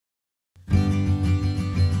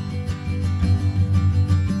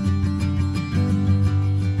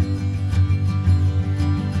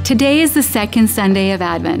Today is the second Sunday of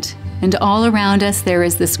Advent, and all around us there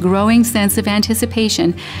is this growing sense of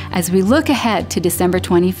anticipation as we look ahead to December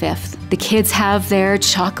 25th. The kids have their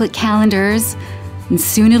chocolate calendars, and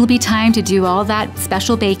soon it'll be time to do all that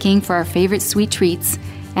special baking for our favorite sweet treats.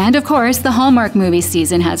 And of course, the Hallmark movie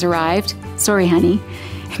season has arrived. Sorry, honey.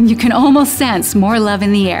 You can almost sense more love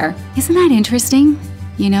in the air. Isn't that interesting?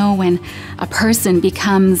 You know, when a person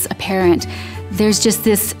becomes a parent, there's just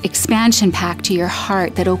this expansion pack to your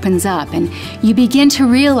heart that opens up, and you begin to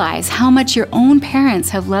realize how much your own parents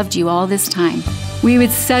have loved you all this time. We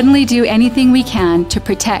would suddenly do anything we can to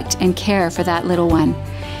protect and care for that little one.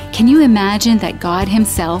 Can you imagine that God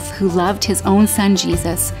Himself, who loved His own Son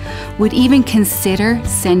Jesus, would even consider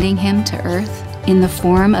sending Him to earth in the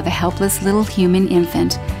form of a helpless little human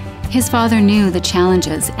infant? His Father knew the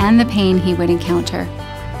challenges and the pain He would encounter.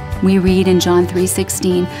 We read in John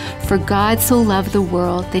 3:16, "For God so loved the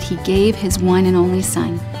world that He gave His one and only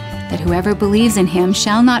Son, that whoever believes in Him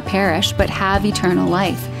shall not perish but have eternal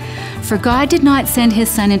life. For God did not send His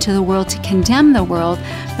Son into the world to condemn the world,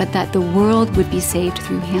 but that the world would be saved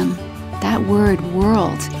through Him." That word,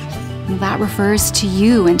 world, that refers to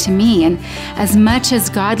you and to me. And as much as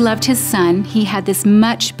God loved His Son, He had this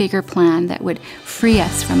much bigger plan that would free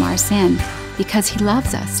us from our sin, because He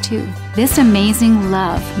loves us too. This amazing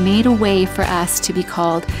love made a way for us to be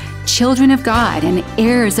called children of God and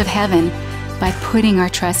heirs of heaven by putting our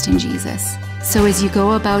trust in Jesus. So as you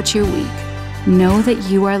go about your week, know that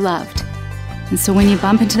you are loved. And so when you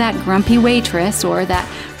bump into that grumpy waitress or that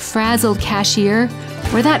frazzled cashier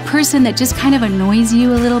or that person that just kind of annoys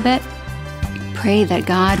you a little bit, pray that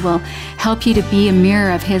God will help you to be a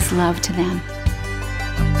mirror of His love to them.